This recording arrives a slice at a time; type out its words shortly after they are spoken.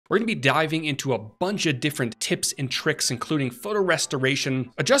we're gonna be diving into a bunch of different tips and tricks, including photo restoration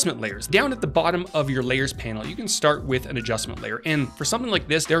adjustment layers. Down at the bottom of your layers panel, you can start with an adjustment layer. And for something like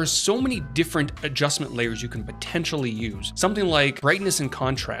this, there are so many different adjustment layers you can potentially use. Something like brightness and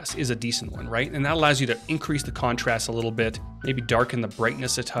contrast is a decent one, right? And that allows you to increase the contrast a little bit, maybe darken the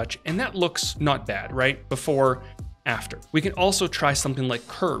brightness a touch, and that looks not bad, right? Before, after. We can also try something like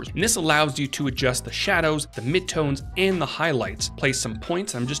curves, and this allows you to adjust the shadows, the midtones, and the highlights. Place some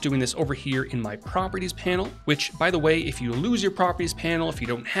points. I'm just doing this over here in my properties panel, which, by the way, if you lose your properties panel, if you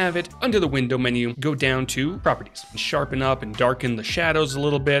don't have it, under the window menu, go down to properties. Sharpen up and darken the shadows a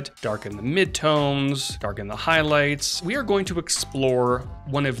little bit, darken the midtones, darken the highlights. We are going to explore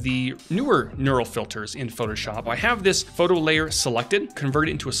one of the newer neural filters in Photoshop. I have this photo layer selected, convert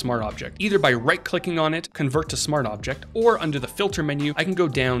it into a smart object, either by right-clicking on it, convert to smart object, or under the filter menu, I can go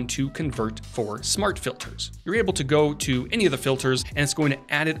down to convert for smart filters. You're able to go to any of the filters and it's going to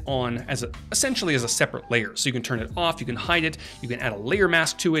add it on as essentially as a separate layer. So you can turn it off, you can hide it, you can add a layer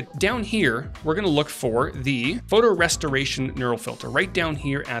mask to it. Down here, we're gonna look for the photo restoration neural filter right down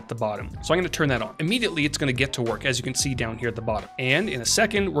here at the bottom. So I'm gonna turn that on. Immediately, it's gonna get to work, as you can see down here at the bottom. And in a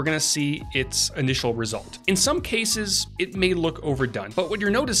second, we're gonna see its initial result. In some cases, it may look overdone, but what you're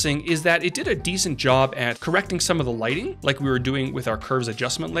noticing is that it did a decent job at correcting some of the lighting, like we were doing with our curves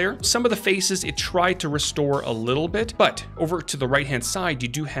adjustment layer. Some of the faces it tried to restore a little bit, but over to the right-hand side, you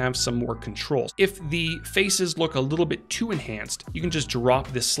do have some more controls. If the faces look a little bit too enhanced, you can just drop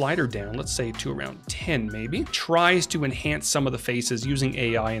this slider down, let's say to around 10 maybe. Tries to enhance some of the faces using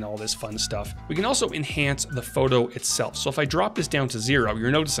AI and all this fun stuff. We can also enhance the photo itself. So if I drop this down to 0, you're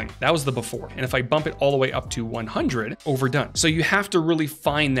noticing that was the before. And if I bump it all the way up to 100, overdone. So you have to really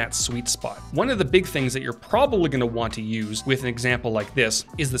find that sweet spot. One of the big things that you're probably going to want to use with an example like this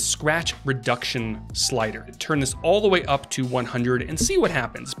is the scratch reduction slider. Turn this all the way up to 100 and see what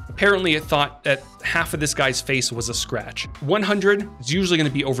happens. Apparently it thought that half of this guy's face was a scratch. 100 is usually going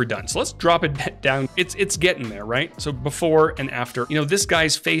to be overdone. So let's drop it down. It's getting there, right? So before and after. You know, this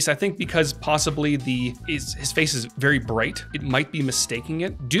guy's face, I think because possibly his face is very bright, it might be mistaking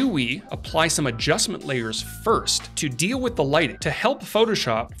it. Do we apply some adjustment layers first to deal with the lighting to help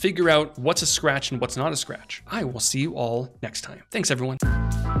Photoshop figure out what's a scratch and what's not a scratch? I will see you all next time. Thanks, everyone.